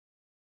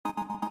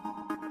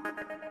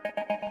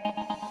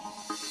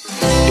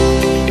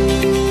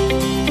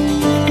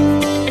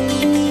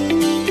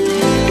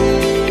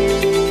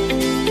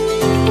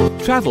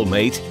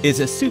Travelmate is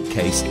a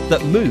suitcase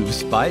that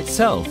moves by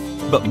itself.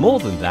 But more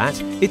than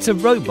that, it's a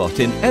robot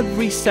in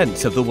every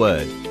sense of the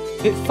word.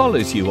 It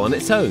follows you on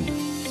its own,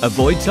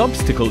 avoids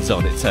obstacles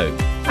on its own,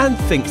 and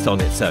thinks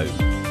on its own.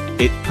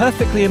 It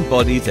perfectly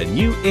embodies a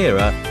new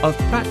era of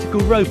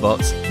practical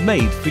robots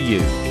made for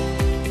you.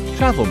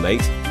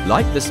 Travelmate,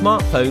 like the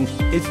smartphone,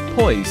 is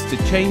poised to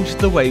change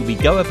the way we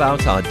go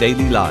about our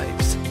daily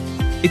lives.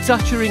 It's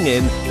ushering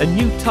in a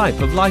new type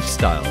of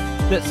lifestyle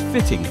that's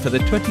fitting for the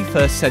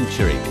 21st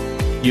century.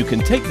 You can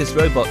take this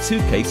robot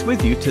suitcase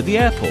with you to the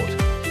airport,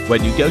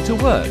 when you go to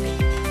work,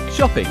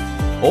 shopping,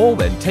 or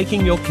when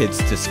taking your kids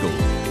to school.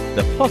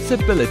 The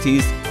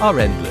possibilities are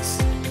endless.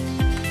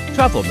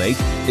 Travelmate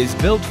is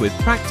built with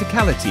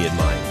practicality in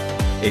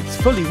mind. It's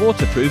fully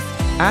waterproof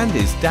and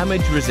is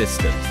damage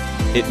resistant.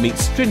 It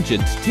meets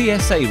stringent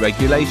TSA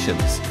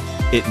regulations.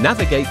 It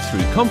navigates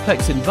through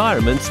complex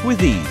environments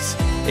with ease.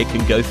 It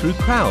can go through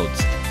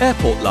crowds,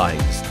 airport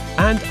lines,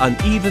 and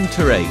uneven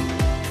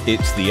terrain.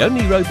 It's the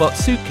only robot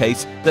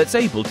suitcase that's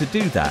able to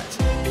do that.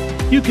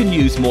 You can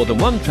use more than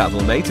one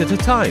Travelmate at a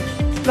time.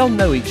 They'll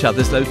know each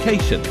other's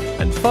location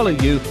and follow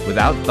you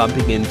without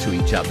bumping into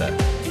each other.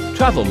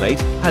 Travelmate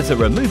has a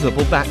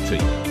removable battery,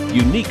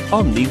 unique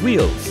Omni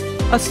wheels,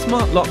 a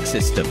smart lock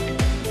system,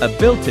 a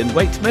built-in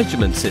weight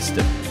measurement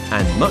system,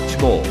 and much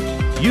more.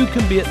 You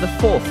can be at the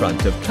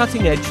forefront of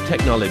cutting-edge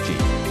technology.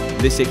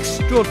 This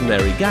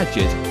extraordinary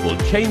gadget will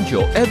change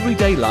your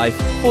everyday life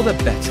for the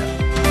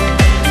better.